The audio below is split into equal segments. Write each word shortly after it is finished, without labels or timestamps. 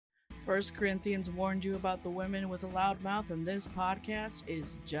First Corinthians warned you about the women with a loud mouth, and this podcast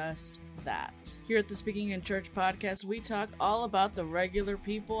is just that. Here at the Speaking in Church podcast, we talk all about the regular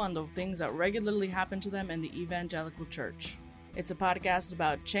people and the things that regularly happen to them in the evangelical church. It's a podcast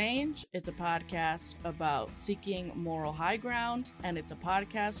about change, it's a podcast about seeking moral high ground, and it's a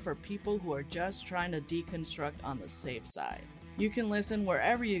podcast for people who are just trying to deconstruct on the safe side. You can listen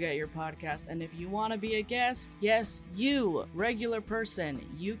wherever you get your podcast, and if you want to be a guest, yes, you, regular person,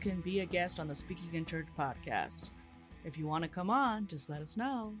 you can be a guest on the Speaking in Church podcast. If you want to come on, just let us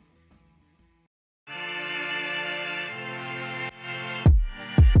know.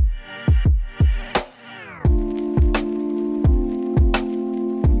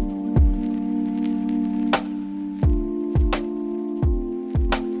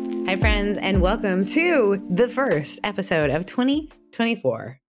 Hi, friends, and welcome to the first episode of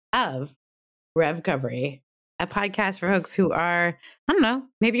 2024 of Revcovery, a podcast for folks who are, I don't know,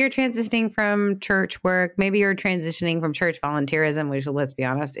 maybe you're transitioning from church work. Maybe you're transitioning from church volunteerism, which, let's be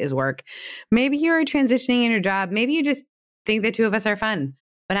honest, is work. Maybe you're transitioning in your job. Maybe you just think the two of us are fun.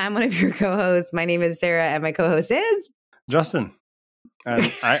 But I'm one of your co-hosts. My name is Sarah, and my co-host is Justin.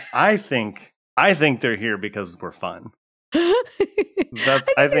 And I think they're here because we're fun.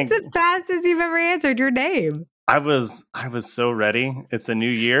 I think it's the fastest you've ever answered your name. I was so ready. It's a new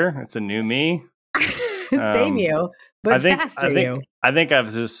year. It's a new me. Same you, but faster you. I think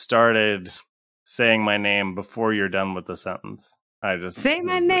I've just started saying my name before you're done with the sentence. I just say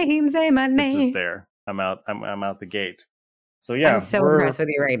my name. It's just there. I'm out the gate. So yeah, I'm so impressed with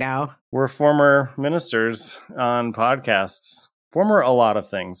you right now. We're former ministers on podcasts. Former a lot of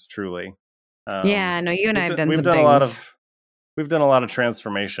things, truly. Yeah, no, you and I have done some things. We've done a lot of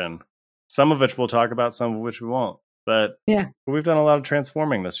transformation. Some of which we'll talk about, some of which we won't. But yeah, we've done a lot of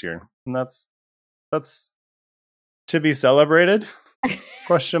transforming this year, and that's to be celebrated?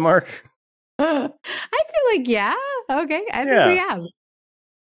 Question mark. I feel like okay. I think we have.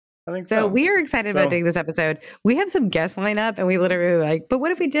 I think so. We are excited about doing this episode. We have some guests lined up, and we literally were like, but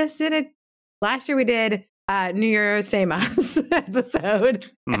what if we just did it? Last year we did New Year's Same Us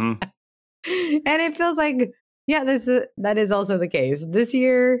episode, and it feels like. Yeah, that is also the case. This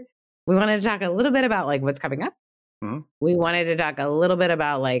year, we wanted to talk a little bit about like what's coming up. Mm-hmm. We wanted to talk a little bit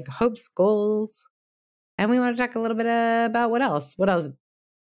about like hopes, goals, and we want to talk a little bit about what else. What else?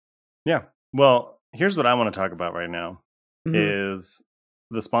 Yeah. Well, here's what I want to talk about right now is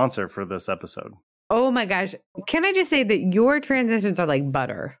the sponsor for this episode. Oh my gosh. Can I just say that your transitions are like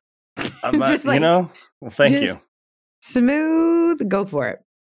butter? Just like, well, thank you. Smooth. Go for it.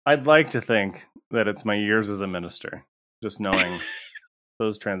 I'd like to think that it's my years as a minister, just knowing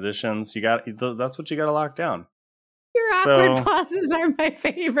those transitions. That's what you got to lock down. Your awkward pauses are my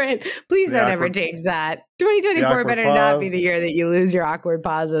favorite. Please don't ever change that. 2024 better not be the year that you lose your awkward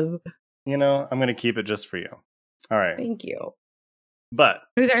pauses. I'm going to keep it just for you. All right. Thank you. But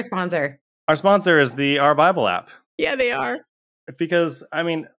who's our sponsor? Our sponsor is the Our Bible app. Yeah, they are. Because, I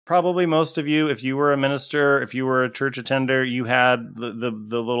mean, probably most of you, if you were a minister, if you were a church attender, you had the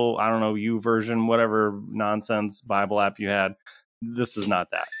little, I don't know, YouVersion, whatever nonsense Bible app you had. This is not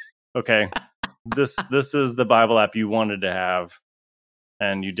that. Okay. This is the Bible app you wanted to have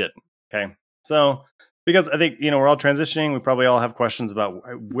and you didn't. Okay. So, because I think, we're all transitioning. We probably all have questions about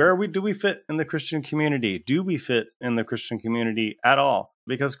do we fit in the Christian community? Do we fit in the Christian community at all?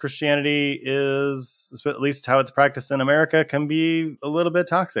 Because Christianity is, at least how it's practiced in America, can be a little bit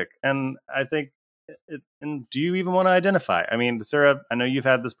toxic. And I think, and do you even want to identify? I mean, Sarah, I know you've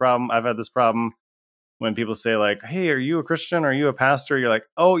had this problem. I've had this problem when people say like, hey, are you a Christian? Are you a pastor? You're like,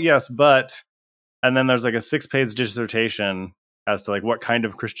 oh, yes, but. And then there's like a 6-page dissertation as to like what kind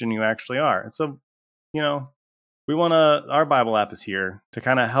of Christian you actually are. And so, our Bible app is here to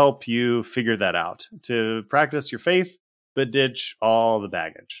kind of help you figure that out, to practice your faith, but ditch all the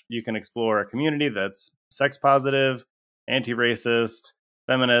baggage. You can explore a community that's sex positive, anti-racist,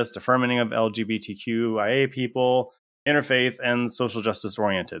 feminist, affirming of LGBTQIA people, interfaith, and social justice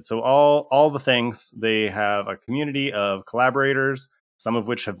oriented. So all the things. They have a community of collaborators, some of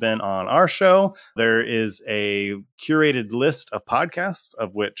which have been on our show. There is a curated list of podcasts,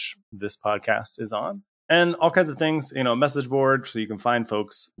 of which this podcast is on. And all kinds of things, a message board so you can find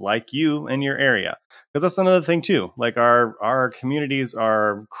folks like you in your area. Because that's another thing too. Like our communities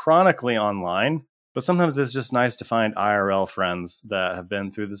are chronically online, but sometimes it's just nice to find IRL friends that have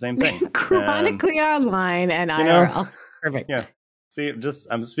been through the same thing. Chronically online and IRL. Perfect. Yeah. See,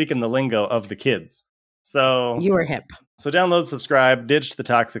 I'm speaking the lingo of the kids. So you are hip. So download, subscribe, ditch the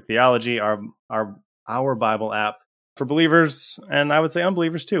toxic theology, our Bible app for believers, and I would say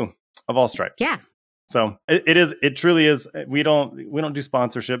unbelievers too, of all stripes. Yeah. So it truly is. We don't do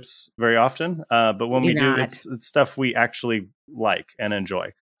sponsorships very often, but when we do, it's stuff we actually like and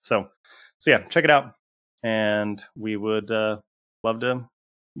enjoy. So yeah, check it out, and we would love to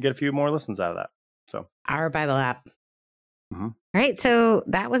get a few more listens out of that. So our Bible app. Mm-hmm. All right, so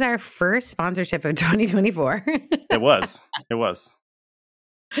that was our first sponsorship of 2024. It was.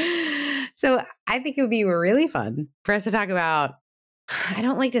 So I think it would be really fun for us to talk about, I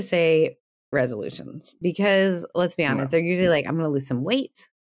don't like to say resolutions because let's be honest, they're usually like, I'm going to lose some weight.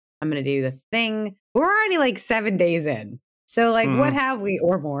 I'm going to do the thing. We're already like 7 days in. So like, what have we,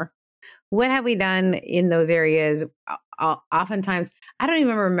 or more, what have we done in those areas? Oftentimes, I don't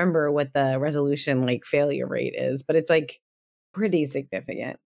even remember what the resolution like failure rate is, but it's like pretty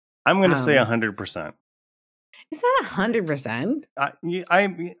significant. I'm going to say 100%. Is that 100%?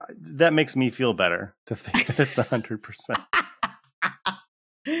 That makes me feel better to think that it's 100%.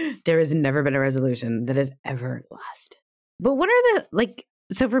 There has never been a resolution that has ever lasted. But what are the, like,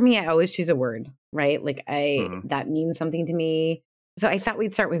 so for me, I always choose a word, right? Like that means something to me. So I thought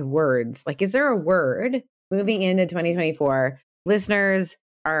we'd start with words. Like, is there a word moving into 2024? Listeners,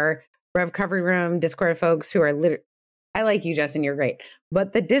 our Recovery Room Discord folks who are I like you, Justin, you're great.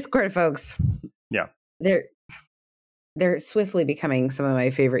 But the Discord folks, yeah, they're swiftly becoming some of my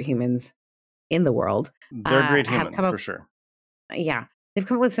favorite humans in the world. They're great humans for sure. Yeah. They've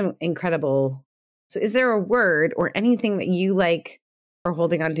come up with some incredible. So is there a word or anything that you like or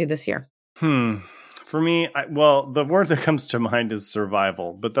holding on to this year? For me, the word that comes to mind is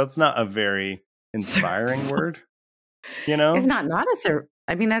survival, but that's not a very inspiring word. You know, it's not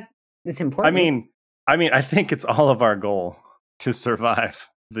I mean, that it's important. I mean, I think it's all of our goal to survive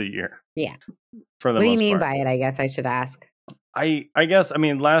the year. Yeah. For the what do most you mean part. by it? I guess I should ask. I guess, I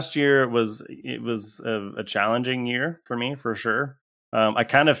mean, last year was a challenging year for me, for sure. I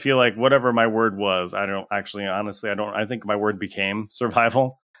kind of feel like whatever my word was, I think my word became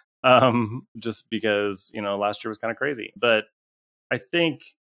survival. Just because, last year was kind of crazy. But I think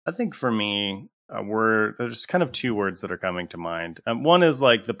for me, there's kind of two words that are coming to mind. One is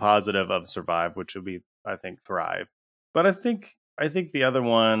like the positive of survive, which would be, I think, thrive. But I think the other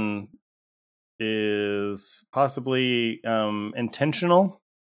one is possibly intentional.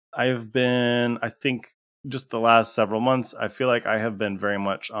 I think just the last several months, I feel like I have been very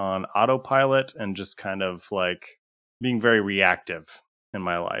much on autopilot and just kind of like being very reactive in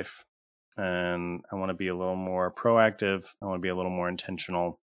my life. And I want to be a little more proactive. I want to be a little more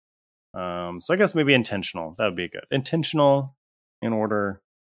intentional. So I guess maybe intentional. That would be good. Intentional in order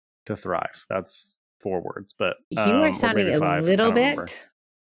to thrive. That's 4 words, but you are sounding a little bit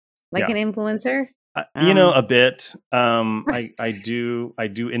like an influencer. A bit. I do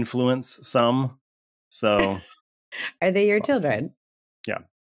influence some. So are they your children? Yeah.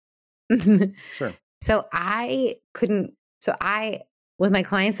 Sure. So with my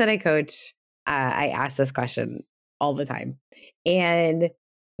clients that I coach, I ask this question all the time. And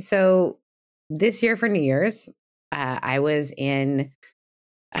so this year for New Year's, I was in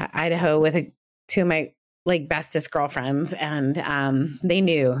Idaho with 2 of my like bestest girlfriends, and they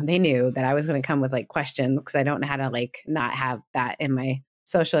knew that I was going to come with like questions because I don't know how to like not have that in my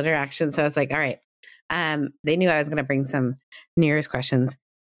social interaction. So I was like, all right. They knew I was going to bring some New Year's questions,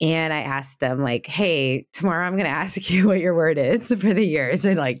 and I asked them like, hey, tomorrow I'm going to ask you what your word is for the year.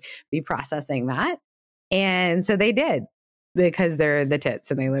 So like be processing that. And so they did, because they're the tits,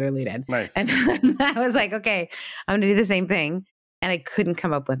 and they literally did. Nice. And I was like, okay, I'm going to do the same thing. And I couldn't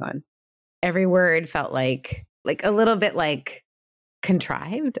come up with one. Every word felt like a little bit like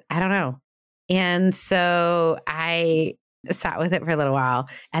contrived. I don't know. And so I sat with it for a little while.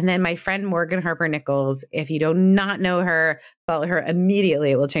 And then my friend Morgan Harper Nichols, if you do not know her, follow her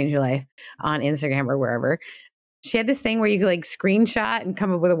immediately. It will change your life on Instagram or wherever. She had this thing where you could like screenshot and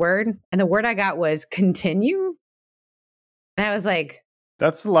come up with a word. And the word I got was continue. And I was like,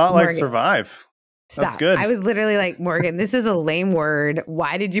 that's a lot like survive. Stop. That's good. I was literally like, Morgan, this is a lame word.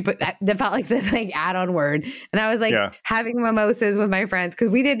 Why did you put that? That felt like the like add-on word. And I was like having mimosas with my friends because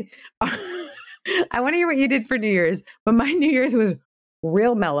we did. I want to hear what you did for New Year's, but my New Year's was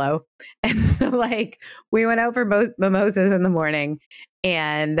real mellow. And so like we went out for mimosas in the morning,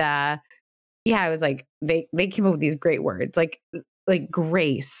 and I was like, they came up with these great words, like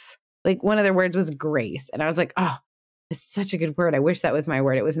grace. Like one of their words was grace. And I was like, oh, it's such a good word. I wish that was my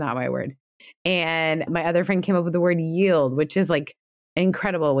word. It was not my word. And my other friend came up with the word yield, which is like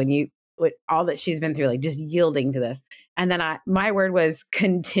incredible with all that she's been through, like just yielding to this. And then my word was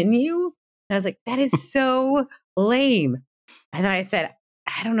continue. And I was like, that is so lame. And then I said,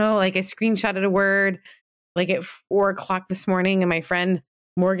 I don't know, like I screenshotted a word like at 4:00 this morning, and my friend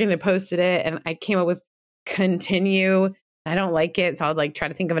Morgan had posted it and I came up with continue. I don't like it. So I'll like try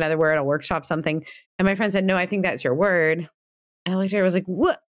to think of another word. I'll workshop something. And my friend said, no, I think that's your word. And I looked at her, I was like,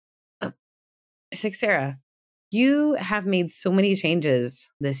 what? It's like, Sarah, you have made so many changes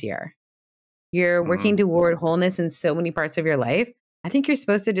this year. You're working toward wholeness in so many parts of your life. I think you're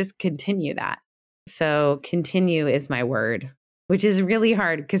supposed to just continue that. So continue is my word, which is really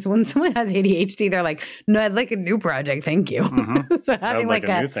hard because when someone has ADHD, they're like, no, I'd like a new project. Thank you. So having like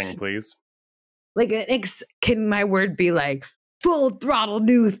a new thing, please. Like, can my word be like full throttle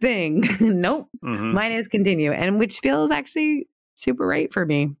new thing? Nope. Mine is continue, and which feels actually super right for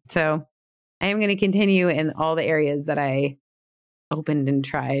me. So I am going to continue in all the areas that I opened and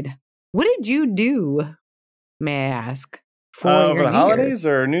tried. What did you do, may I ask, for over the holidays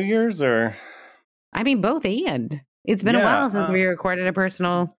or New Year's or? I mean, both and. It's been a while since we recorded a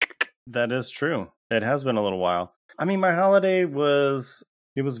personal. That is true. It has been a little while. I mean, my holiday was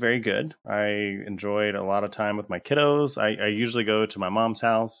very good. I enjoyed a lot of time with my kiddos. I usually go to my mom's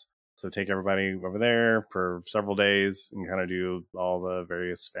house. So take everybody over there for several days and kind of do all the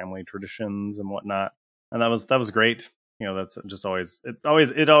various family traditions and whatnot. And that was great. You know, that's just always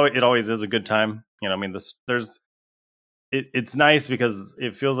is a good time. You know, I mean, it's nice because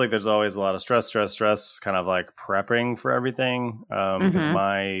it feels like there's always a lot of stress, kind of like prepping for everything. Because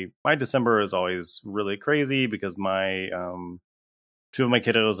my December is always really crazy because my two of my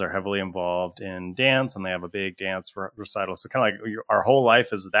kiddos are heavily involved in dance and they have a big dance recital. So kind of like our whole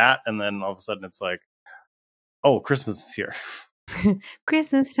life is that. And then all of a sudden it's like, oh, Christmas is here.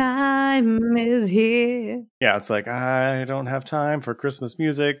 Christmas time is here. Yeah, it's like I don't have time for Christmas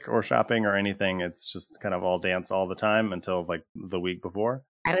music or shopping or anything. It's just kind of all dance all the time until like the week before.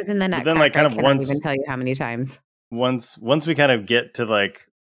 I was in the nutcracker. Then like kind of once, even tell you how many times. Once we kind of get to like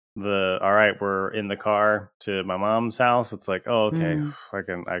all right, we're in the car to my mom's house. It's like, oh, okay,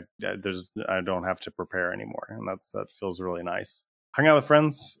 I don't have to prepare anymore, and that feels really nice. Hung out with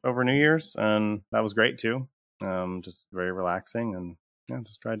friends over New Year's, and that was great too. Just very relaxing, and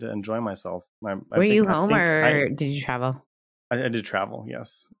just tried to enjoy myself. Were you home or did you travel? I did travel.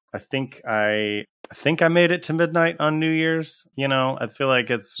 Yes, I think I made it to midnight on New Year's. You know, I feel like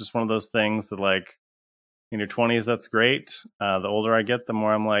it's just one of those things that like in your 20s, that's great. The older I get, the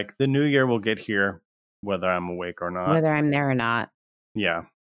more I'm like, the new year will get here, whether I'm awake or not, whether I'm there or not. Yeah.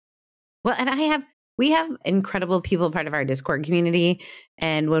 Well, and we have incredible people part of our Discord community,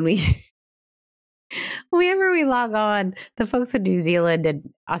 and when whenever we log on, the folks in New Zealand and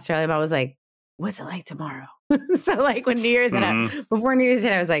Australia, I was like, what's it like tomorrow? So like when New Year's hit, before New Year's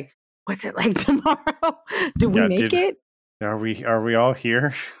hit, I was like, what's it like tomorrow? Do we make it? Are we all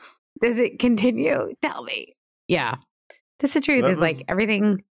here? Does it continue? Tell me. Yeah. That's the truth. Like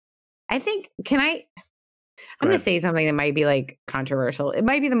everything. I think, I'm going to say something that might be like controversial. It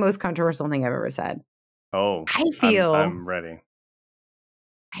might be the most controversial thing I've ever said. Oh, I'm ready.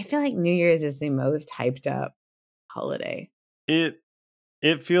 I feel like New Year's is the most hyped up holiday. It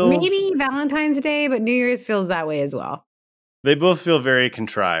feels maybe Valentine's Day, but New Year's feels that way as well. They both feel very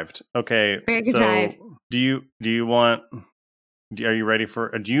contrived. Okay. Very contrived. So are you ready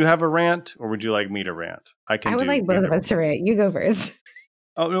for, do you have a rant or would you like me to rant? I would like both of us to rant. You go first.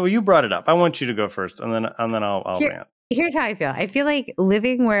 Oh, well, you brought it up. I want you to go first and then I'll rant. Here's how I feel. I feel like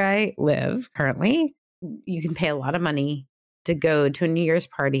living where I live currently, you can pay a lot of money to go to a New Year's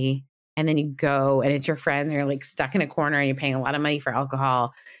party, and then you go and it's your friends and you're like stuck in a corner and you're paying a lot of money for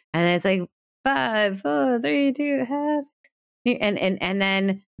alcohol. And then it's like 5, 4, 3, 2, have. And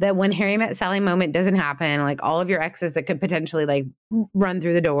then the when Harry Met Sally moment doesn't happen, like all of your exes that could potentially like run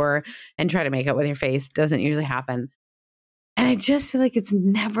through the door and try to make out with your face doesn't usually happen. And I just feel like it's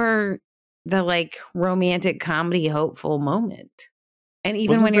never the like romantic comedy hopeful moment. And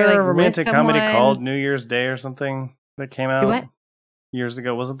even when you're like a romantic with someone, comedy called New Year's Day or something that came out what? Years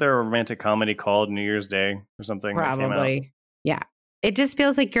ago? Wasn't there a romantic comedy called New Year's Day or something? Probably. That came out? Yeah. It just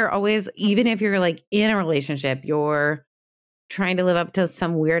feels like you're always, even if you're like in a relationship, you're trying to live up to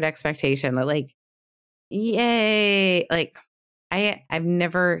some weird expectation that like, yay. Like I've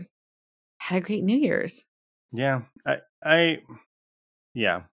never had a great New Year's. Yeah.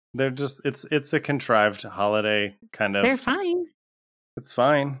 Yeah. They're just, it's a contrived holiday kind of. They're fine. It's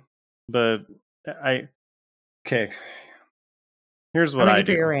fine. But okay. Here's what I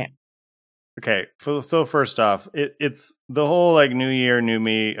do. Your rant. Okay, so first off, it's the whole like New Year, New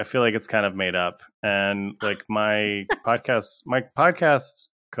Me. I feel like it's kind of made up, and like my podcast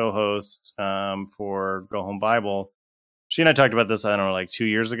co-host for Go Home Bible, she and I talked about this. I don't know, like 2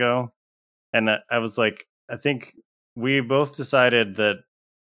 years ago, and I was like, I think we both decided that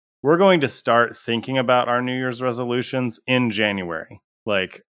we're going to start thinking about our New Year's resolutions in January.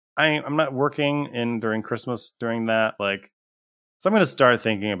 Like I'm not working during Christmas during that. Like, so I'm going to start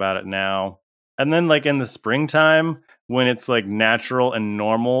thinking about it now. And then like in the springtime, when it's like natural and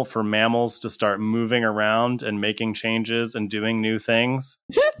normal for mammals to start moving around and making changes and doing new things,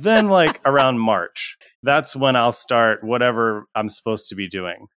 then like around March, that's when I'll start whatever I'm supposed to be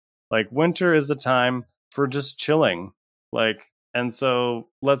doing. Like winter is a time for just chilling. Like, and so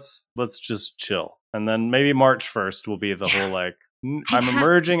let's just chill. And then maybe March 1st will be the whole like, I'm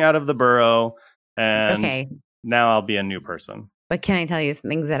emerging out of the burrow and Okay. now I'll be a new person. But can I tell you some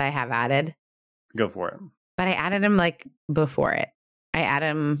things that I have added? Go for it. But I added them like before it. I added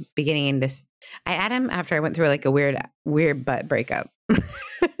them beginning in this. I added them after I went through like a weird butt breakup.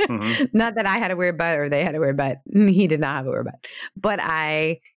 Mm-hmm. Not that I had a weird butt or they had a weird butt. He did not have a weird butt. But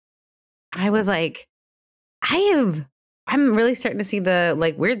I was like, I'm really starting to see the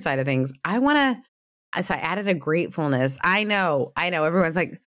like weird side of things. So I added a gratefulness. I know. Everyone's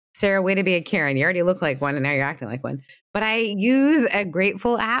like, Sarah, way to be a Karen. You already look like one and now you're acting like one. But I use a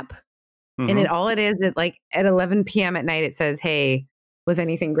grateful app. Mm-hmm. And all it is like at 11 p.m. at night, it says, hey, was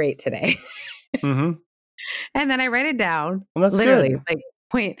anything great today? Mm-hmm. And then I write it down. Well, that's literally good. like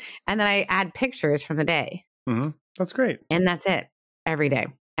point. And then I add pictures from the day. Mm-hmm. That's great. And that's it every day.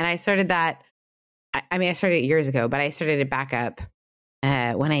 And I started that. I started it years ago, but I started it back up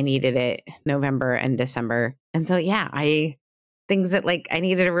when I needed it, November and December. And so, yeah, things that like I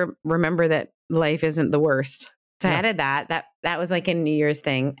needed to remember that life isn't the worst. So I added that was like a New Year's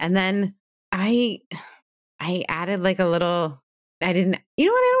thing. And then I added like a little, I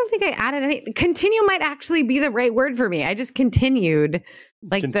don't think I added any. Continue might actually be the right word for me. I just continued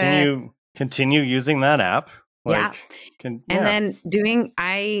like continue using that app. Like, and then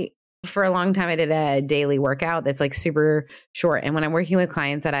for a long time, I did a daily workout that's like super short. And when I'm working with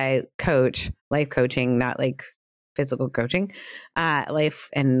clients that I coach, life coaching, not like physical coaching, life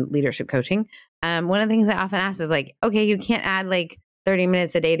and leadership coaching. One of the things I often ask is like, okay, you can't add like 30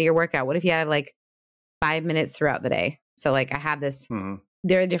 minutes a day to your workout. What if you add like 5 minutes throughout the day? So like I have this,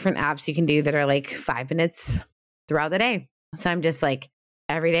 there are different apps you can do that are like 5 minutes throughout the day. So I'm just like,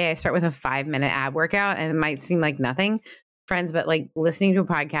 every day I start with a 5-minute ab workout and it might seem like nothing, friends, but like listening to a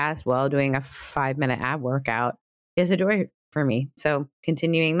podcast while doing a 5-minute ab workout is a joy for me. So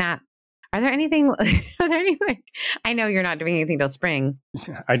continuing that. Are there any like, I know you're not doing anything till spring.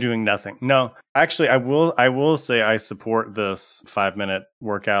 I'm doing nothing. No, actually, I will say I support this 5-minute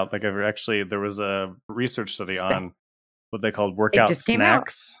workout. Like there was a research study on what they called workout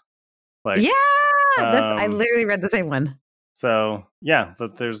snacks. Like, yeah, I literally read the same one. So yeah,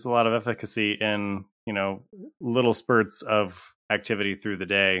 but there's a lot of efficacy in, little spurts of activity through the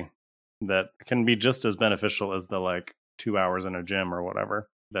day that can be just as beneficial as the like 2 hours in a gym or whatever.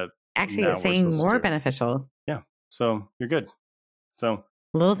 That actually it's saying more beneficial. Yeah. So you're good. So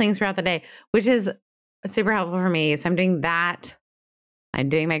little things throughout the day, which is super helpful for me. So I'm doing that. I'm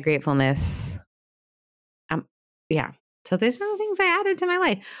doing my gratefulness. Yeah. So there's some things I added to my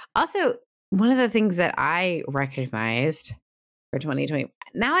life. Also, one of the things that I recognized for 2020,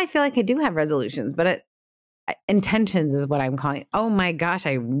 now I feel like I do have resolutions, but intentions is what I'm calling. Oh my gosh,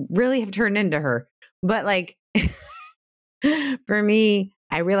 I really have turned into her. But like for me,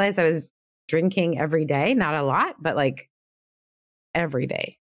 I realized I was drinking every day, not a lot, but like every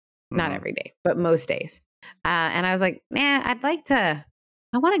day, not every day, but most days. And I was like, I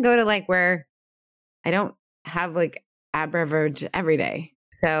want to go to like where I don't have like a beverage every day.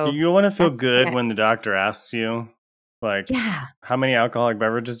 So you want to feel good when the doctor asks you, like, how many alcoholic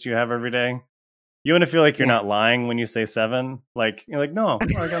beverages do you have every day? You want to feel like you're not lying when you say 7. Like, you're like, no,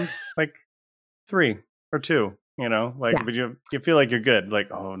 like I'm like 3 or 2. But you feel like you're good. Like,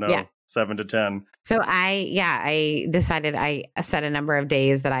 oh no, 7 to 10. So I decided I set a number of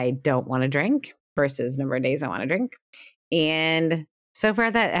days that I don't want to drink versus number of days I want to drink. And so far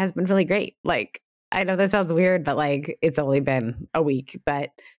that has been really great. Like, I know that sounds weird, but like it's only been a week, but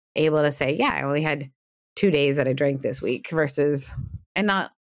able to say, I only had 2 days that I drank this week versus, and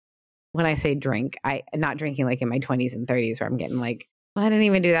not when I say drink, I'm not drinking like in my 20s and 30s where I'm getting like, well, I didn't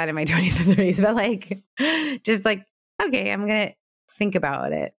even do that in my 20s and 30s, but like, just like, okay, I'm going to think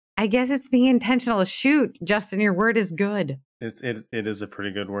about it. I guess it's being intentional. Shoot, Justin, your word is good. It is a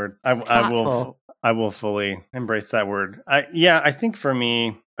pretty good word. I will fully embrace that word. I think for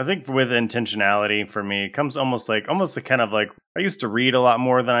me, with intentionality for me, it comes almost like kind of like I used to read a lot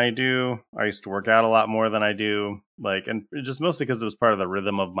more than I do. I used to work out a lot more than I do. Like, and just mostly because it was part of the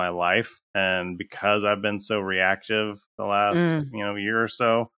rhythm of my life. And because I've been so reactive the last, year or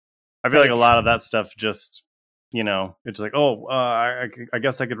so, I feel like a lot of that stuff just, it's like, I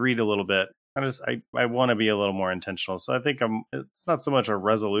guess I could read a little bit. I want to be a little more intentional. So I think it's not so much a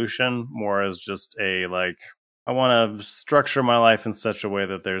resolution, more as just a like, I want to structure my life in such a way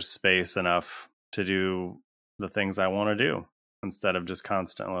that there's space enough to do the things I want to do instead of just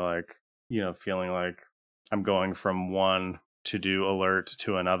constantly like, feeling like I'm going from one to-do alert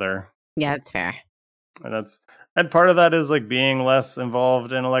to another. Yeah, that's fair. And part of that is like being less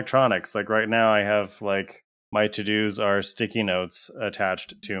involved in electronics. Like right now I have like my to-dos are sticky notes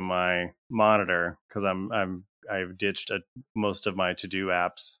attached to my monitor because I've ditched most of my to-do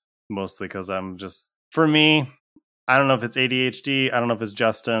apps, mostly because I'm just, for me, I don't know if it's ADHD, I don't know if it's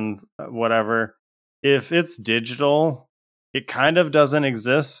Justin, whatever. If it's digital, it kind of doesn't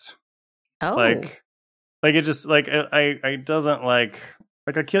exist. Oh, Like it just like I doesn't like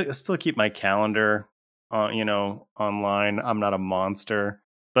I still keep my calendar online. I'm not a monster,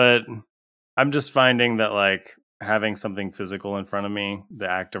 but I'm just finding that like having something physical in front of me, the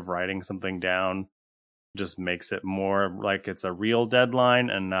act of writing something down just makes it more like it's a real deadline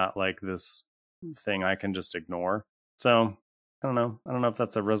and not like this thing I can just ignore. So I don't know. I don't know if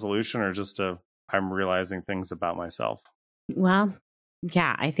that's a resolution or just I'm realizing things about myself. well,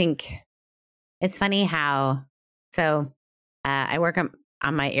 yeah, I think it's funny how, so I work on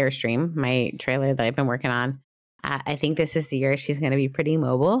my Airstream, my trailer that I've been working on. I think this is the year she's going to be pretty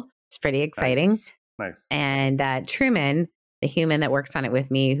mobile. It's pretty exciting. Nice. And Truman, the human that works on it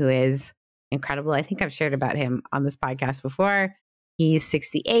with me, who is incredible. I think I've shared about him on this podcast before. He's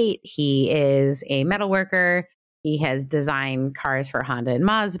 68. He is a metal worker. He has designed cars for Honda and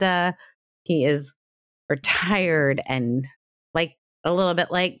Mazda. He is retired and like a little bit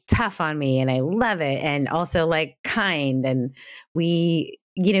like tough on me, and I love it. And also like kind. And we,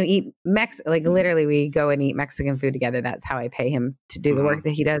 eat like literally we go and eat Mexican food together. That's how I pay him to do the work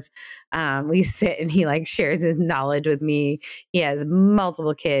that he does. We sit and he like shares his knowledge with me. He has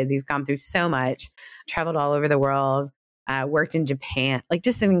multiple kids. He's gone through so much, traveled all over the world, worked in Japan, like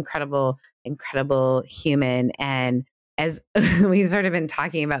just an incredible, incredible human. And as we've sort of been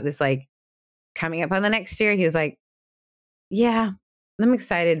talking about this, like coming up on the next year, he was like, yeah, I'm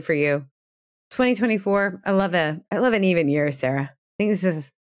excited for you. 2024. I love an even year, Sarah. I think it's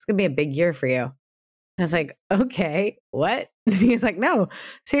going to be a big year for you. And I was like, okay, what? He's like, no,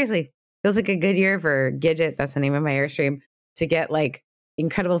 seriously, feels like a good year for Gidget. That's the name of my Airstream, to get like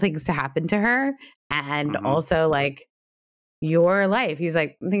incredible things to happen to her. And also like your life. He's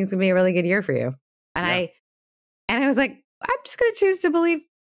like, I think it's gonna be a really good year for you. And I was like, I'm just going to choose to believe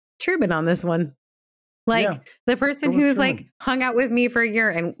Truman on this one. Like the person who's like hung out with me for a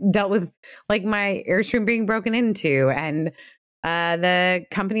year and dealt with like my Airstream being broken into, and the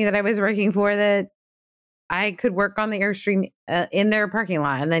company that I was working for that I could work on the Airstream in their parking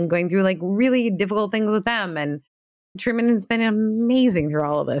lot, and then going through like really difficult things with them. And Truman has been amazing through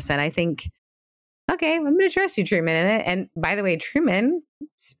all of this. And I think, okay, I'm going to trust you, Truman, in it. And by the way, Truman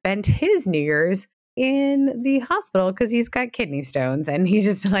spent his New Year's in the hospital because he's got kidney stones, and he's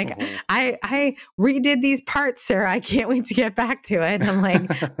just been like, I redid these parts, sir. I can't wait to get back to it. And I'm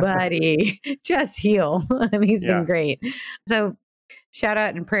like, buddy, just heal. And he's been great. So shout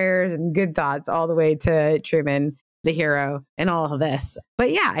out and prayers and good thoughts all the way to Truman, the hero, and all of this.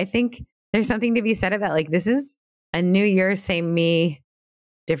 But yeah, I think there's something to be said about like, this is a new year, same me,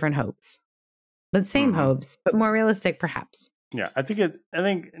 different hopes, but same hopes, but more realistic, perhaps. Yeah, I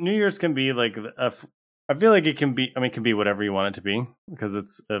think New Year's can be like I feel like it can be. I mean, it can be whatever you want it to be because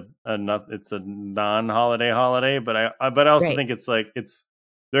it's a non-holiday holiday. But I also think it's like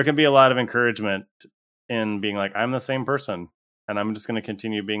there can be a lot of encouragement in being like, I'm the same person, and I'm just going to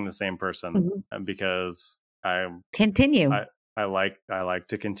continue being the same person because I like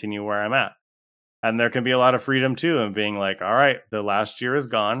to continue where I'm at, and there can be a lot of freedom too in being like, all right, the last year is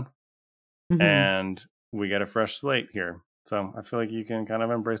gone, and we get a fresh slate here. So I feel like you can kind of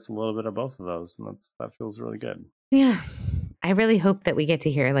embrace a little bit of both of those, and that feels really good. Yeah, I really hope that we get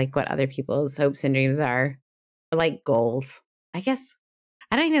to hear like what other people's hopes and dreams are, or like goals. I guess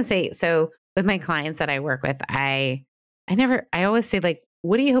I don't even say so with my clients that I work with. I always say like,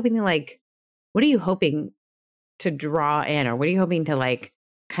 what are you hoping to draw in, or what are you hoping to like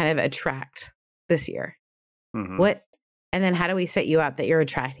kind of attract this year? What, and then how do we set you up that you're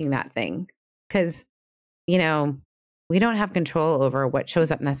attracting that thing? Because we don't have control over what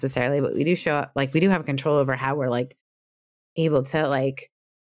shows up necessarily, but we do show up, like we do have control over how we're like able to like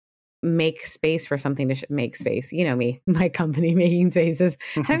make space for something to make space. You know me, my company making spaces.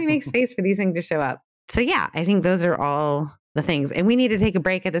 How do we make space for these things to show up? So yeah, I think those are all the things. And we need to take a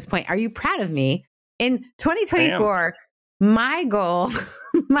break at this point. Are you proud of me? In 2024, my goal,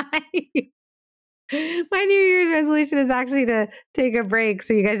 My New Year's resolution is actually to take a break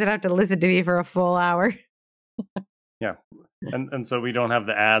so you guys don't have to listen to me for a full hour. Yeah. And so we don't have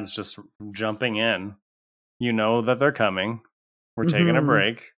the ads just jumping in. You know that they're coming. We're taking a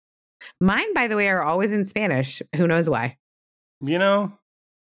break. Mine, by the way, are always in Spanish. Who knows why? You know,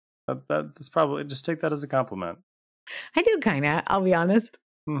 that's probably, just take that as a compliment. I do kind of, I'll be honest.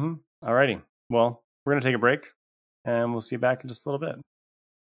 Mm-hmm. Alrighty. Well, we're going to take a break and we'll see you back in just a little bit.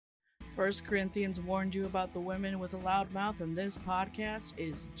 1 Corinthians warned you about the women with a loud mouth, and this podcast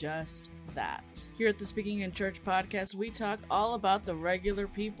is just that. Here at the Speaking in Church podcast, we talk all about the regular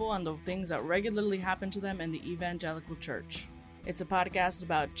people and the things that regularly happen to them in the evangelical church. It's a podcast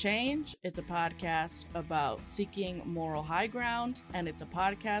about change, it's a podcast about seeking moral high ground, and it's a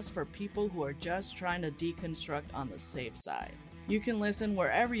podcast for people who are just trying to deconstruct on the safe side. You can listen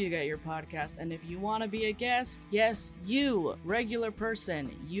wherever you get your podcast, and if you want to be a guest, yes, you, regular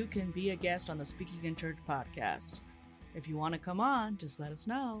person, you can be a guest on the Speaking in Church podcast. If you want to come on, just let us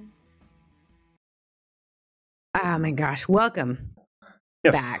know. Oh my gosh, welcome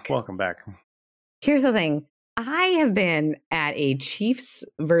back. Welcome back. Here's the thing. I have been at a Chiefs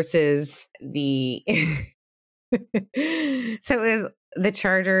versus the... So it was the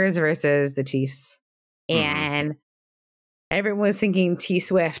Chargers versus the Chiefs. And everyone was thinking T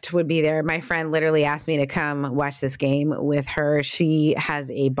Swift would be there. My friend literally asked me to come watch this game with her. She has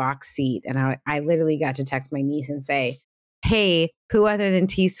a box seat. And I literally got to text my niece and say, hey, who other than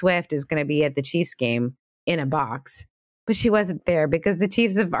T Swift is going to be at the Chiefs game in a box? But she wasn't there because the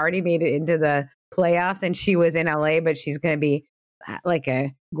Chiefs have already made it into the playoffs and she was in LA, but she's going to be like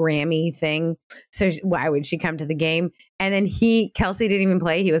a Grammy thing. So why would she come to the game? And then Kelsey didn't even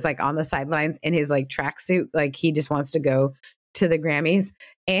play. He was like on the sidelines in his like tracksuit. Like he just wants to go to the Grammys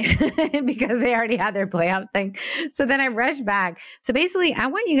and because they already had their playoff thing. So then I rushed back. So basically I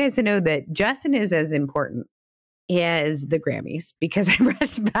want you guys to know that Justin is as important as the Grammys because I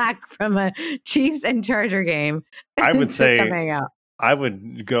rushed back from a Chiefs and Charger game. I would say coming out. I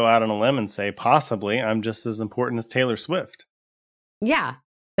would go out on a limb and say possibly I'm just as important as Taylor Swift. Yeah.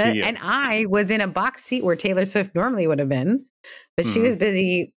 And I was in a box seat where Taylor Swift normally would have been, but she was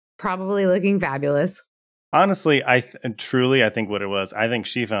busy probably looking fabulous. Honestly, I think what it was, I think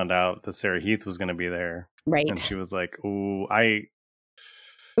she found out that Sarah Heath was going to be there. Right. And she was like, ooh, I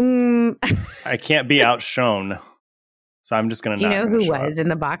can't be outshone. So I'm just going to Do you know who was in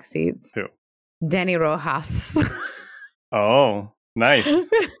the box seats? Who? Denny Rojas. Oh,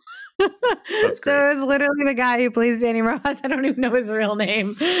 nice. That's great. So it was literally the guy who plays Danny Rojas. I don't even know his real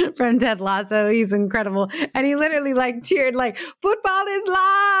name from Ted Lasso. He's incredible. And he literally like cheered like football is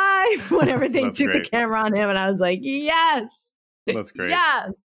live whenever they shoot the camera on him. And I was like, yes. That's great.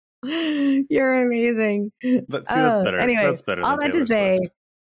 Yes. You're amazing. But see, that's better. Anyway, that's better all that to say,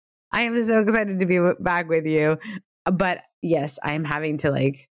 I am so excited to be back with you. But yes, I'm having to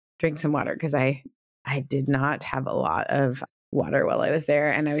like drink some water because I did not have a lot of water while I was there,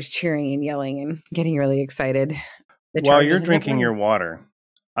 and I was cheering and yelling and getting really excited. While you're drinking your water,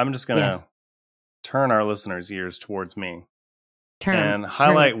 I'm just going to turn our listeners' ears towards me and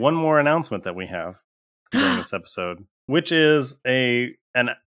highlight one more announcement that we have during this episode, which is an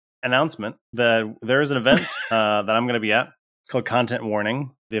announcement that there is an event that I'm going to be at. It's called Content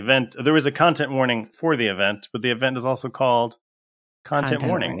Warning. There was a content warning for the event, but the event is also called Content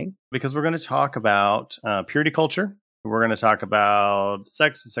Warning because we're going to talk about purity culture. We're going to talk about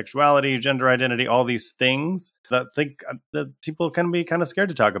sex and sexuality, gender identity, all these things that people can be kind of scared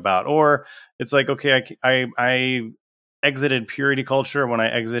to talk about. Or it's like, okay, I exited purity culture when I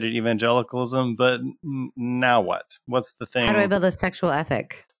exited evangelicalism, but now what? What's the thing? How do I build a sexual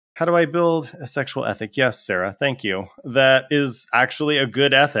ethic? How do I build a sexual ethic? Yes, Sarah, thank you. That is actually a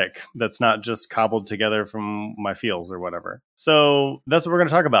good ethic that's not just cobbled together from my feels or whatever. So that's what we're going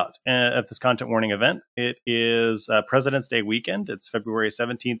to talk about at this Content Warning event. It is President's Day weekend. It's February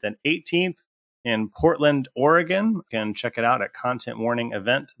 17th and 18th in Portland, Oregon. You can check it out at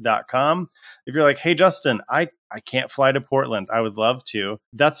contentwarningevent.com. If you're like, hey, Justin, I can't fly to Portland. I would love to.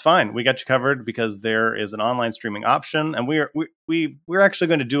 That's fine. We got you covered because there is an online streaming option. And we're actually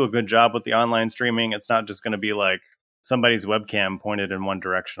going to do a good job with the online streaming. It's not just going to be like somebody's webcam pointed in one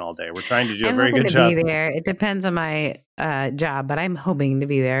direction all day. We're trying to do a very good job. Be there. It depends on my job, but I'm hoping to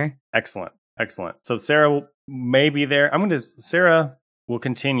be there. Excellent. So Sarah may be there. Sarah will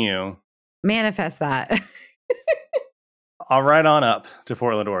continue. Manifest that. I'll ride on up to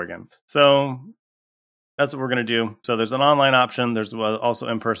Portland, Oregon. So that's what we're going to do. So there's an online option. There's also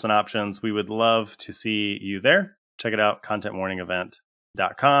in-person options. We would love to see you there. Check it out,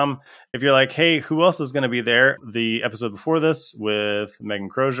 contentwarningevent.com. If you're like, hey, who else is going to be there? The episode before this with Megan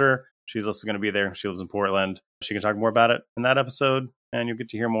Crozier She's also going to be there. She lives in Portland. She can talk more about it in that episode, and you'll get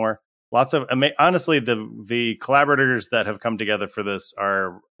to hear more. Lots of honestly, the collaborators that have come together for this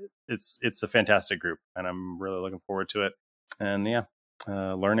it's a fantastic group, and I'm really looking forward to it. And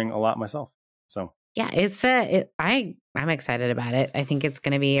learning a lot myself. So yeah, I'm excited about it. I think it's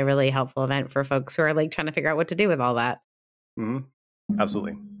going to be a really helpful event for folks who are like trying to figure out what to do with all that. Mm-hmm.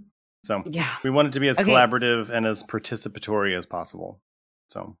 Absolutely. So yeah, we want it to be as collaborative and as participatory as possible.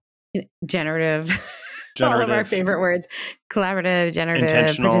 So generative. All of our favorite words: collaborative, generative,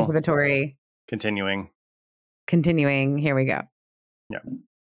 intentional, participatory, continuing. Here we go. Yeah.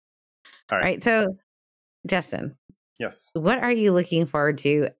 All right. So, Justin. Yes. What are you looking forward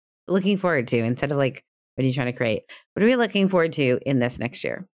to? Instead of like, what are you trying to create? What are we looking forward to in this next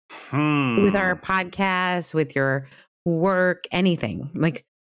year? With our podcast, with your work, anything. Like,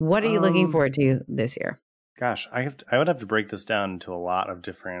 what are you looking forward to this year? Gosh, I would have to break this down into a lot of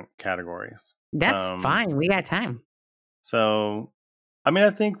different categories. That's fine. We got time. So, I mean, I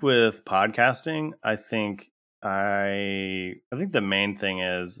think with podcasting, I think the main thing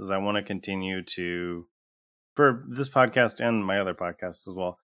is I want to continue to, for this podcast and my other podcasts as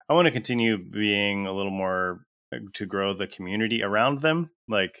well, I want to continue being a little more to grow the community around them.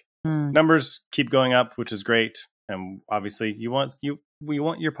 Like numbers keep going up, which is great. And obviously we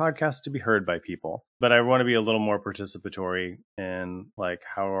want your podcast to be heard by people, but I want to be a little more participatory in like,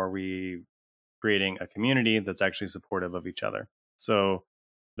 how are we creating a community that's actually supportive of each other? So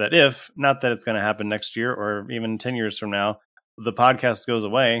that not that it's going to happen next year or even 10 years from now, the podcast goes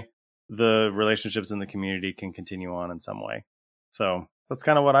away, the relationships in the community can continue on in some way. So that's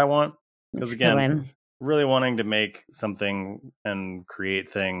kind of what I want. Because again, really wanting to make something and create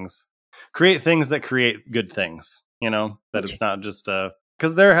things that create good things, that it's not just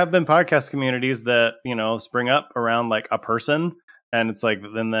because there have been podcast communities that, spring up around like a person, and it's like,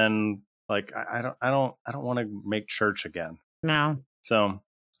 then like, I don't want to make church again. No. So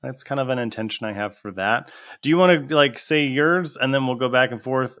that's kind of an intention I have for that. Do you want to like say yours and then we'll go back and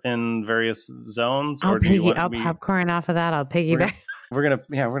forth in various zones? I'll popcorn off of that. I'll piggyback. We're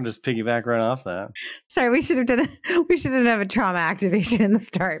gonna just piggyback right off that. Sorry, we should have done a trauma activation in the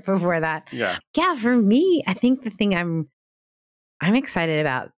start before that. Yeah. For me, I think the thing I'm excited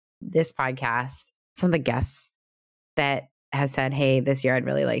about this podcast, some of the guests that has said, hey, this year I'd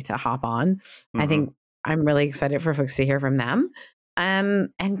really like to hop on. I think I'm really excited for folks to hear from them. And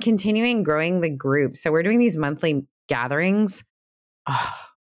continuing growing the group. So we're doing these monthly gatherings.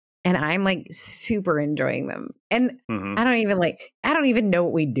 And I'm like super enjoying them. And I don't even know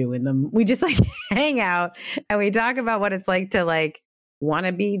what we do in them. We just like hang out and we talk about what it's like to like want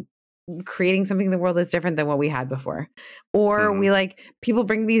to be creating something in the world that's different than what we had before. Or we like, people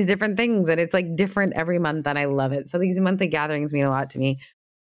bring these different things and it's like different every month, and I love it. So these monthly gatherings mean a lot to me.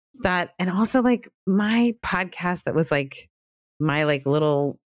 That, and also like my podcast that was like my like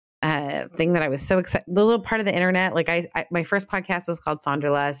little thing that I was so excited, the little part of the internet. Like my first podcast was called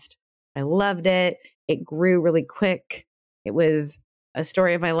Sonderlust. I loved it. It grew really quick. It was a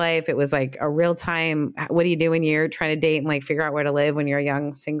story of my life. It was like a real time. What do you do when you're trying to date and like figure out where to live when you're a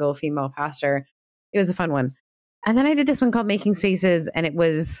young single female pastor? It was a fun one. And then I did this one called Making Spaces, and it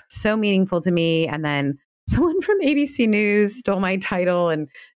was so meaningful to me. And then someone from ABC News stole my title and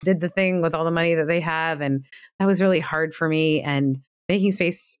did the thing with all the money that they have. And that was really hard for me. And Making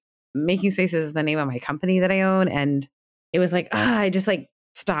Spaces is the name of my company that I own. And it was like, I just like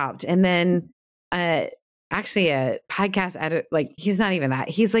stopped. And then actually a podcast edit, like he's not even that.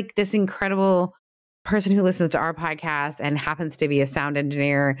 He's like this incredible person who listens to our podcast and happens to be a sound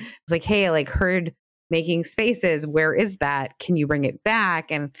engineer. It's like, hey, I like heard Making Spaces. Where is that? Can you bring it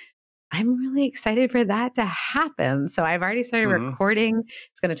back? And I'm really excited for that to happen. So I've already started recording.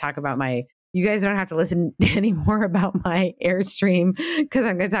 It's going to talk about you guys don't have to listen anymore about my Airstream, because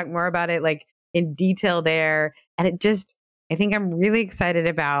I'm going to talk more about it like in detail there. And I think I'm really excited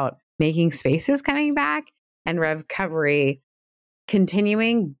about Making Spaces coming back and Revcovery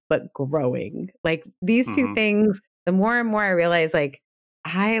continuing, but growing. Like these two things, the more and more I realize, like,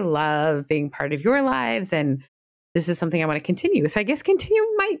 I love being part of your lives, and this is something I want to continue. So I guess continue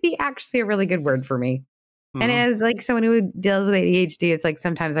might be actually a really good word for me. And as like someone who deals with ADHD, it's like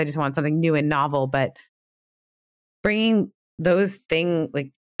sometimes I just want something new and novel, but bringing those things,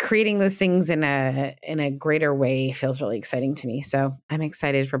 like creating those things in a greater way feels really exciting to me. So I'm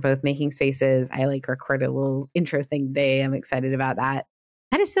excited for both Making Spaces. I like record a little intro thing today. I'm excited about that.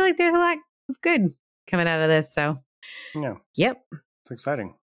 I just feel like there's a lot of good coming out of this. So yep. It's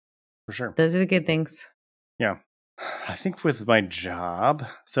exciting for sure. Those are the good things. Yeah. I think with my job.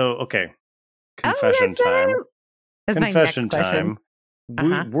 So, okay. Confession time. That's confession my next question.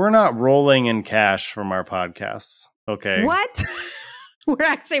 We're not rolling in cash from our podcasts. Okay. What? We're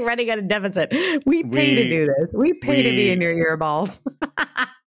actually running at a deficit. We pay to do this. We pay to be in your earballs.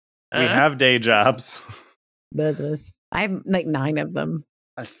 We have day jobs. Business. I have like 9 of them.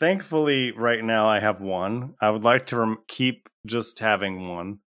 Thankfully, right now I have one. I would like to keep just having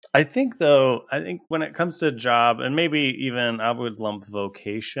one. I think when it comes to job, and maybe even I would lump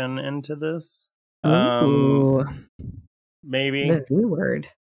vocation into this. Ooh. Maybe the V word.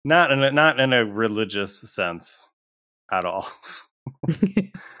 Not in a religious sense at all.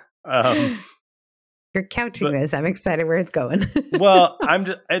 You're couching this. I'm excited where it's going. Well,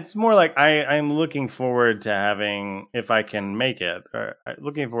 it's more like I'm looking forward to having, if I can make it,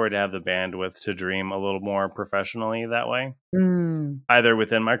 looking forward to have the bandwidth to dream a little more professionally that way. Either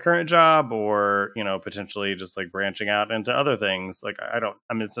within my current job or, potentially just like branching out into other things. Like,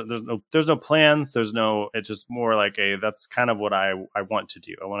 there's no plans. It's just more like that's kind of what I want to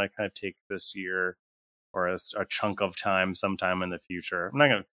do. I want to kind of take this year or a chunk of time sometime in the future.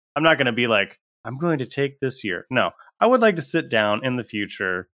 I'm not going to be like, I'm going to take this year. No, I would like to sit down in the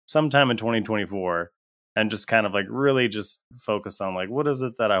future sometime in 2024 and just kind of like really just focus on like, what is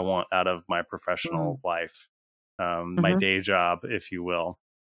it that I want out of my professional life, my day job, if you will,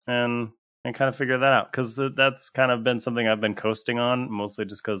 and kind of figure that out. Cause that's kind of been something I've been coasting on, mostly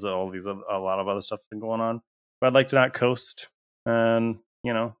just because of a lot of other stuff has been going on. But I'd like to not coast. And,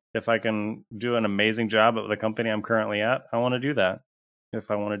 if I can do an amazing job at the company I'm currently at, I want to do that. If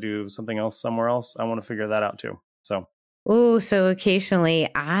I want to do something else somewhere else, I want to figure that out too. So occasionally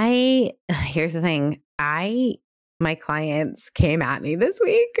here's the thing. My clients came at me this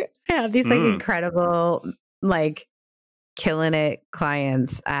week. I have these like incredible, like killing it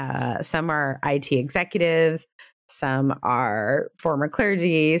clients. Some are IT executives. Some are former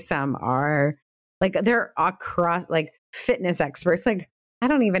clergy. Some are like, they're across like fitness experts. Like, I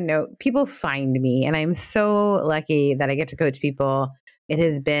don't even know. People find me, and I'm so lucky that I get to coach people. It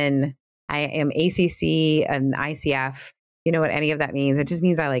has been, I am ACC and ICF. You know what any of that means? It just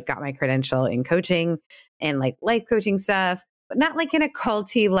means I like got my credential in coaching and like life coaching stuff, but not like in a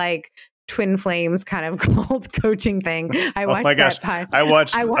culty, like Twin Flames kind of cult coaching thing. I watched I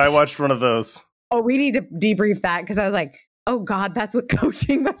watched one of those. Oh, we need to debrief that because I was like, oh God, that's what people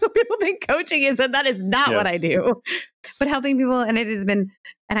think coaching is. And that is not what I do. But helping people. And it has been,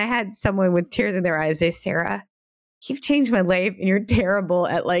 and I had someone with tears in their eyes say, Sarah, you've changed my life and you're terrible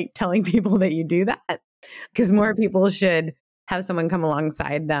at like telling people that you do that. Because more people should have someone come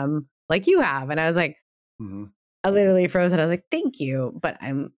alongside them like you have. And I was like, I literally froze and I was like, thank you. But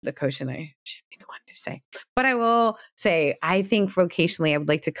I'm the coach and I should be the one to say. But I will say, I think vocationally, I would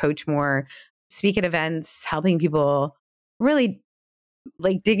like to coach more, speak at events, helping people really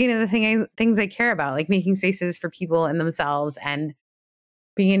like dig into the things I care about, like making spaces for people and themselves and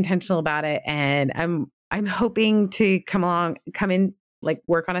being intentional about it. And I'm hoping to come in, like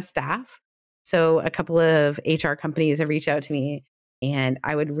work on a staff. So a couple of HR companies have reached out to me and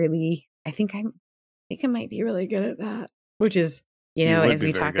I think I might be really good at that, which is, as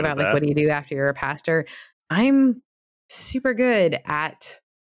we talk about like, what do you do after you're a pastor? I'm super good at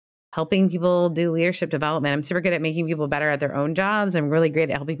helping people do leadership development. I'm super good at making people better at their own jobs. I'm really great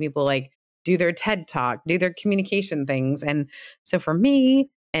at helping people like do their TED Talk, do their communication things. And so for me,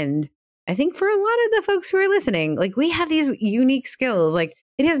 and I think for a lot of the folks who are listening, like we have these unique skills. Like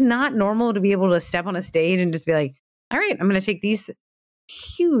it is not normal to be able to step on a stage and just be like, all right, I'm going to take these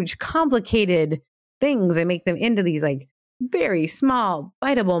huge, complicated things and make them into these like very small,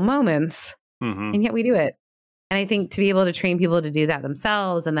 biteable moments. And yet we do it. And I think to be able to train people to do that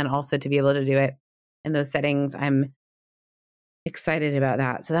themselves and then also to be able to do it in those settings, I'm excited about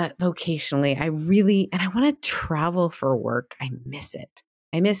that. So that vocationally, I want to travel for work. I miss it.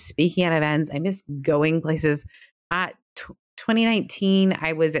 I miss speaking at events. I miss going places. At 2019,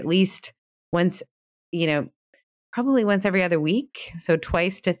 I was at least once, probably once every other week. So 2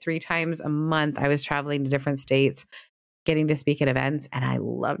 to 3 times a month, I was traveling to different states, getting to speak at events, and I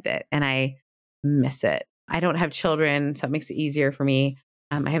loved it. And I miss it. I don't have children, so it makes it easier for me.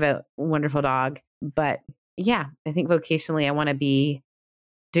 I have a wonderful dog, but yeah, I think vocationally, I want to be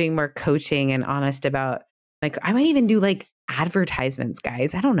doing more coaching and honest about like, I might even do like advertisements,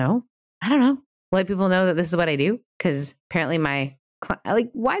 guys. I don't know. Let people know that this is what I do. Cause apparently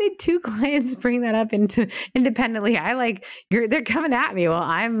why did 2 clients bring that up independently? They're coming at me. Well,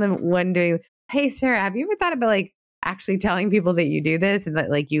 I'm the one doing, hey, Sarah, have you ever thought about like actually telling people that you do this and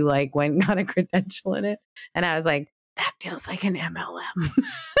that like you like went and got a credential in it? And I was like, that feels like an MLM.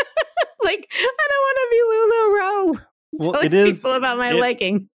 Like, I don't want to be LuLaRoe telling people about my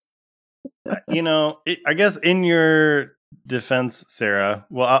leggings. I guess in your defense, Sarah,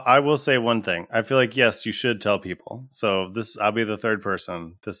 well, I will say one thing. I feel like, yes, you should tell people. So I'll be the third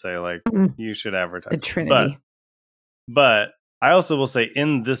person to say, like, you should advertise. The Trinity. But I also will say,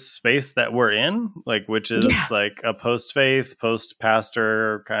 in this space that we're in, like, which is like a post-faith,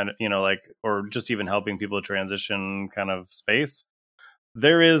 post-pastor kind of, like, or just even helping people transition kind of space,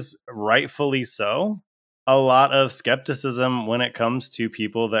 there is, rightfully so, a lot of skepticism when it comes to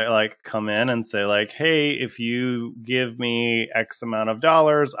people that like come in and say, like, hey, if you give me X amount of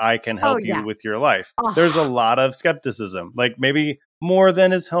dollars, I can help you with your life. There's a lot of skepticism, like maybe more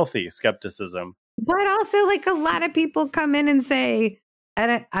than is healthy skepticism. But also, like, a lot of people come in and say,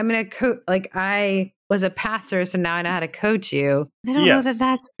 I'm going to coach, like, I was a pastor, so now I know how to coach you. I don't know that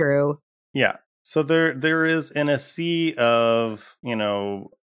that's true. Yeah. So there is, in a sea of,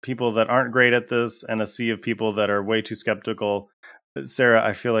 people that aren't great at this and a sea of people that are way too skeptical. Sarah,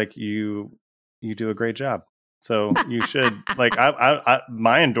 I feel like you do a great job. So you should, like, I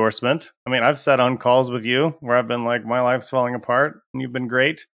my endorsement. I mean, I've sat on calls with you where I've been like, my life's falling apart, and you've been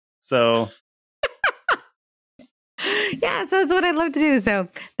great. So yeah, so it's what I'd love to do. So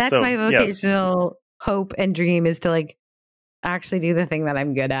that's my vocational hope and dream, is to like actually do the thing that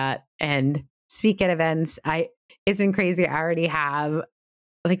I'm good at and speak at events. It's been crazy. I already have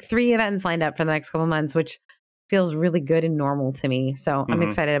like 3 events lined up for the next couple of months, which feels really good and normal to me. So I'm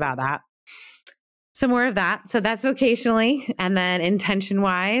excited about that. So more of that. So that's vocationally. And then intention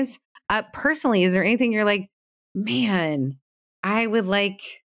wise, personally, is there anything you're like, man, I would like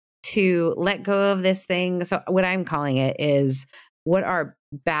to let go of this thing? So what I'm calling it is, what are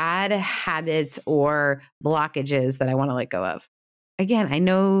bad habits or blockages that I want to let go of? Again, I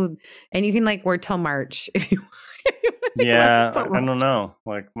know, and you can like word till March if you want. Yeah, I don't know.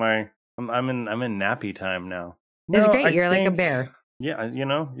 Like I'm in nappy time now. It's great. You're like a bear. Yeah,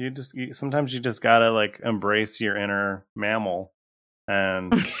 sometimes you just gotta like embrace your inner mammal,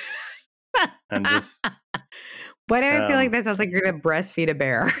 and just. Why do I feel like that sounds like you're gonna breastfeed a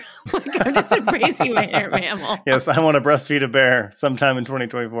bear? Like, I'm just embracing my inner mammal. Yes, I want to breastfeed a bear sometime in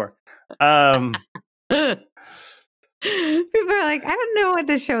 2024. People are like, I don't know what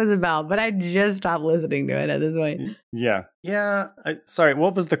this show is about, but I just stopped listening to it at this point. Yeah. Sorry,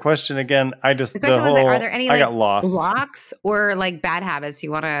 what was the question again? The question was, are there any I got lost. blocks or like bad habits you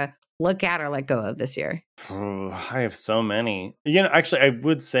want to look at or let go of this year? I have so many. Actually, I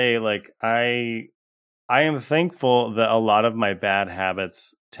would say, like, I am thankful that a lot of my bad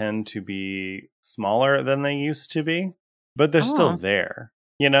habits tend to be smaller than they used to be, but they're still there,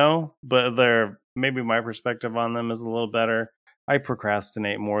 but maybe my perspective on them is a little better. I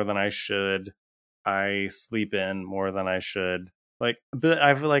procrastinate more than I should. I sleep in more than I should. Like, but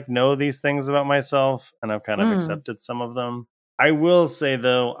I feel like know these things about myself, and I've kind of accepted some of them. I will say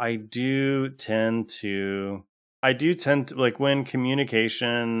though, I do tend to like, when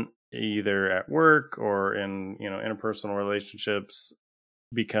communication, either at work or in interpersonal relationships,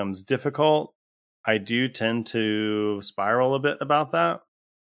 becomes difficult, I do tend to spiral a bit about that,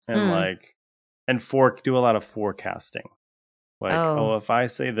 and do a lot of forecasting. Like, if I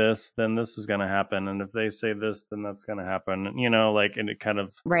say this, then this is going to happen, and if they say this, then that's going to happen. And it kind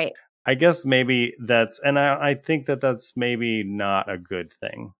of, right. I guess maybe I think that's maybe not a good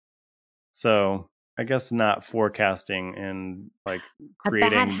thing. So I guess not forecasting and like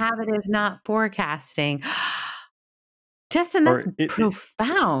creating. A bad habit is not forecasting. Justin, that's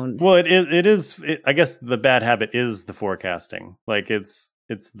profound. Well, it is. I guess the bad habit is the forecasting. Like it's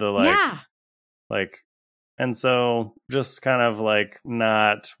the and so just kind of like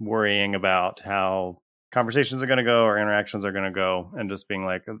not worrying about how conversations are going to go or interactions are going to go, and just being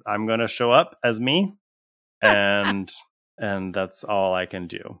like, I'm going to show up as me, and that's all I can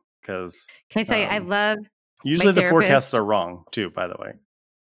do. Because can I tell you, I love. Usually the forecasts are wrong too, by the way.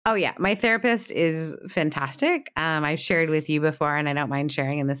 Oh yeah, my therapist is fantastic. I've shared with you before, and I don't mind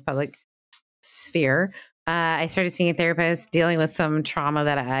sharing in this public sphere. I started seeing a therapist dealing with some trauma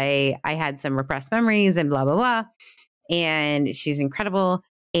that I had some repressed memories and blah, blah, blah. And she's incredible.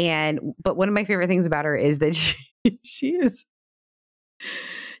 But one of my favorite things about her is that she's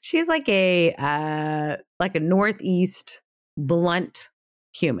like a Northeast blunt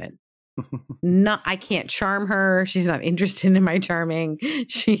human. I can't charm her. She's not interested in my charming.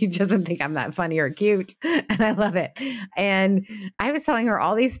 She doesn't think I'm that funny or cute. And I love it. And I was telling her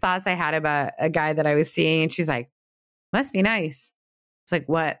all these thoughts I had about a guy that I was seeing. And she's like, must be nice. It's like,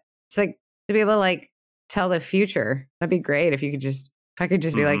 what? It's like, to be able to like tell the future. That'd be great if I could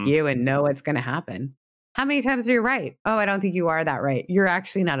just be like you and know what's going to happen. How many times are you right? Oh, I don't think you are that right. You're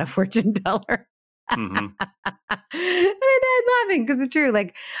actually not a fortune teller. And I died laughing because it's true.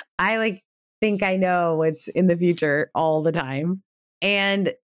 Like, I think I know what's in the future all the time.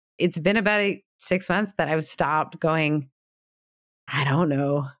 And it's been about 6 months that I've stopped going, I don't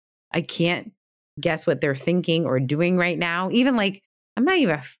know. I can't guess what they're thinking or doing right now. Even like, I'm not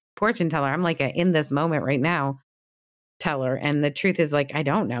even a fortune teller. I'm like a in this moment right now teller. And the truth is like, I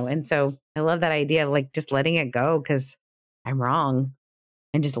don't know. And so I love that idea of like just letting it go because I'm wrong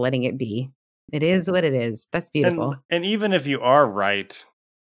and just letting it be. It is what it is. That's beautiful. And even if you are right,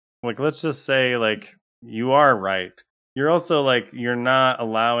 like, let's just say like you are right. You're also like, you're not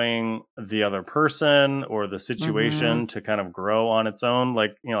allowing the other person or the situation to kind of grow on its own.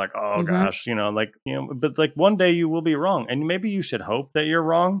 Like, like, oh gosh, but like one day you will be wrong. And maybe you should hope that you're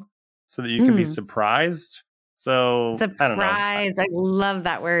wrong so that you can be surprised. So surprise. I don't know. I love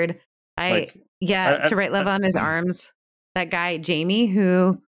that word. To write love on his arms. That guy, Jamie,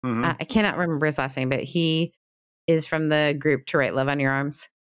 who I cannot remember his last name, but he is from the group To Write Love on Your Arms.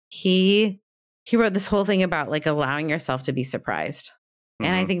 He wrote this whole thing about like allowing yourself to be surprised.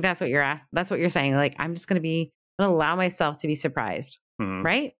 And I think that's what you're saying. Like, I'm just going to allow myself to be surprised.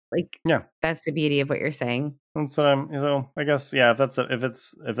 Right? Like, yeah, that's the beauty of what you're saying. That's what I guess, yeah,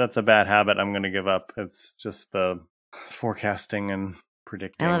 if that's a bad habit, I'm going to give up. It's just the forecasting and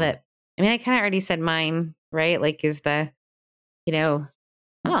predicting. I love it. I mean, I kind of already said mine, right? Like, is the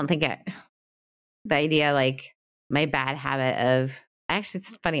idea, like my bad habit of, actually,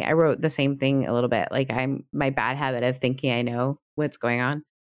 it's funny. I wrote the same thing a little bit. Like my bad habit of thinking I know what's going on.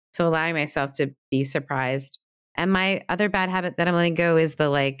 So allowing myself to be surprised. And my other bad habit that I'm letting go is the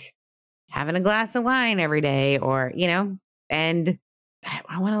like having a glass of wine every day or, and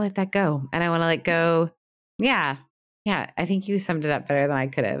I want to let that go. And I want to let go. Yeah. Yeah. I think you summed it up better than I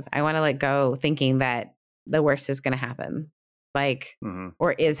could have. I want to let go thinking that the worst is going to happen, like,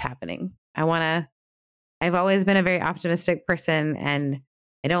 or is happening. I've always been a very optimistic person, and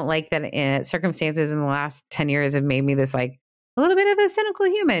I don't like that circumstances in the last 10 years have made me this like a little bit of a cynical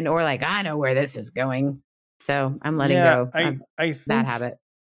human, or like, I know where this is going. So I'm letting go I think that habit.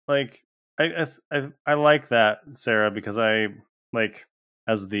 Like, I like that, Sarah, because I like,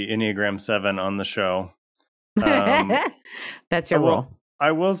 as the Enneagram 7 on the show. That's your role.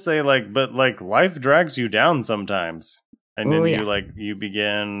 I will say, like, but like life drags you down sometimes. And then you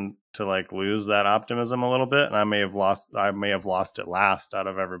begin to like lose that optimism a little bit. And I may have lost it last out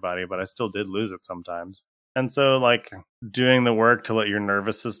of everybody, but I still did lose it sometimes. And so like doing the work to let your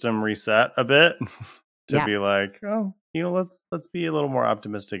nervous system reset a bit to be like, oh, let's be a little more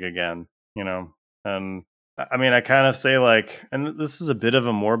optimistic again, And I mean, I kind of say like, and this is a bit of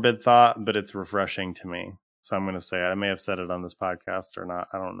a morbid thought, but it's refreshing to me. So I'm going to say, I may have said it on this podcast or not.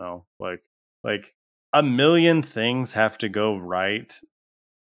 I don't know. Like a million things have to go right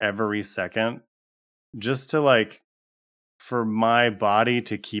every second just to like, for my body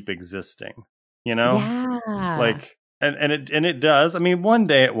to keep existing, like, and it does. I mean, one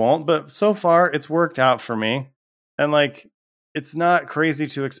day it won't, but so far it's worked out for me. And like, it's not crazy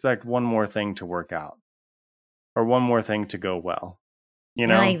to expect one more thing to work out or one more thing to go well, I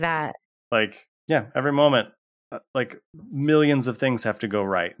like that. Like, yeah, every moment, like millions of things have to go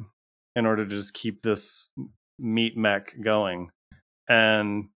right in order to just keep this meat mech going.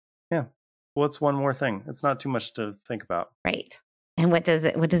 And yeah, what's one more thing? It's not too much to think about. Right. And what does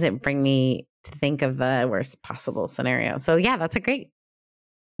it bring me to think of the worst possible scenario? So yeah, that's great.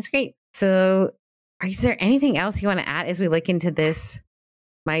 So is there anything else you want to add as we look into this?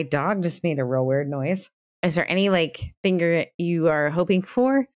 My dog just made a real weird noise. Is there any like thing you are hoping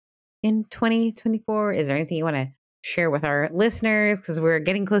for in 2024? Is there anything you want to share with our listeners? Because we're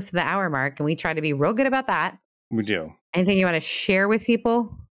getting close to the hour mark and we try to be real good about that. We do. Anything you want to share with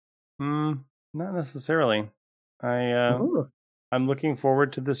people? Not necessarily. I'm looking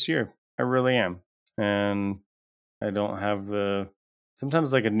forward to this year. I really am. And I don't have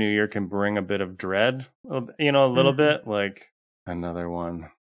sometimes like a new year can bring a bit of dread, a little bit, like another one.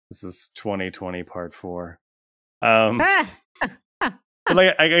 This is 2020 part 4. Like,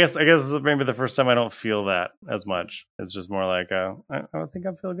 I guess this is maybe the first time I don't feel that as much. It's just more like, I think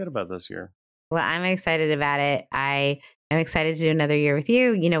I feel good about this year. Well, I'm excited about it. I am excited to do another year with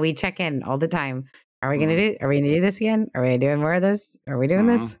you. We check in all the time. Are we going to do this again? Are we doing more of this? Are we doing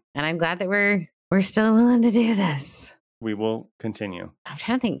this? And I'm glad that we're still willing to do this. We will continue. I'm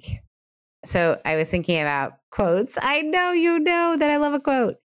trying to think. So I was thinking about quotes. I know you know that I love a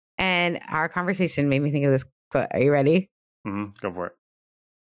quote. And our conversation made me think of this quote. Are you ready? Go for it.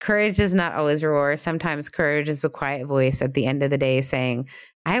 Courage does not always roar. Sometimes courage is a quiet voice at the end of the day saying,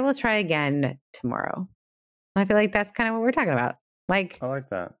 I will try again tomorrow. I feel like that's kind of what we're talking about. Like, I like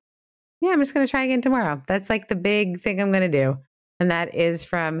that. Yeah, I'm just going to try again tomorrow. That's like the big thing I'm going to do. And that is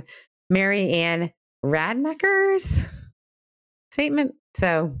from Mary Ann Radmacher's statement.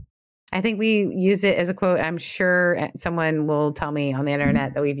 So I think we use it as a quote. I'm sure someone will tell me on the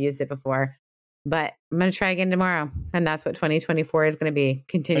internet that we've used it before, but I'm going to try again tomorrow. And that's what 2024 is going to be,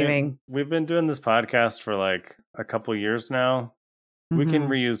 continuing. We've been doing this podcast for like a couple years now. We can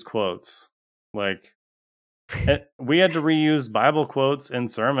reuse quotes. Like, we had to reuse Bible quotes in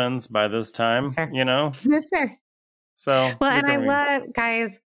sermons by this time, you know? That's fair. So, well, and I love,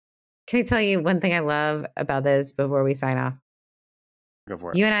 guys, can I tell you one thing I love about this before we sign off? Go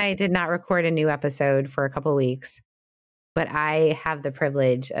for it. You and I did not record a new episode for a couple of weeks, but I have the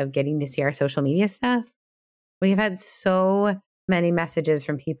privilege of getting to see our social media stuff. We have had so many messages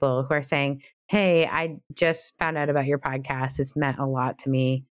from people who are saying, hey, I just found out about your podcast. It's meant a lot to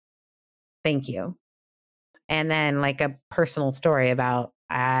me. Thank you. And then like a personal story about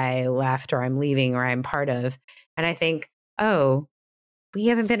I left or I'm leaving or I'm part of. And I think, oh, we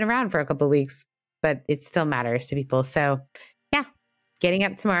haven't been around for a couple of weeks, but it still matters to people. So yeah, getting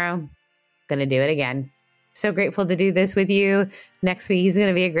up tomorrow, going to do it again. So grateful to do this with you. Next week is going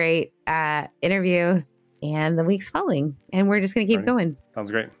to be a great interview and the weeks following. And we're just going to keep going.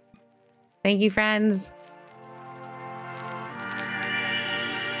 Sounds great. Thank you, friends.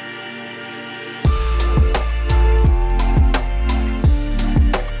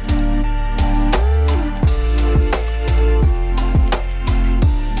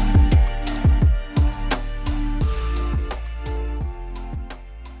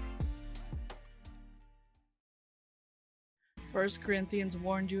 First Corinthians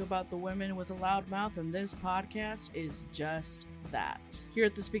warned you about the women with a loud mouth, and this podcast is just that. Here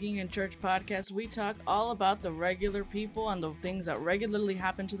at the Speaking in Church podcast, we talk all about the regular people and the things that regularly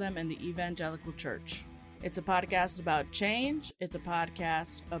happen to them in the evangelical church. It's a podcast about change, it's a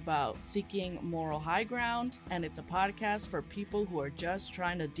podcast about seeking moral high ground, and it's a podcast for people who are just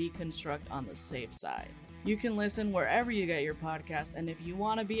trying to deconstruct on the safe side. You can listen wherever you get your podcast, and if you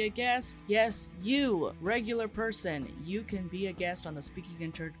want to be a guest, yes, you, regular person, you can be a guest on the Speaking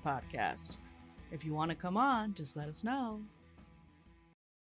in Church podcast. If you want to come on, just let us know.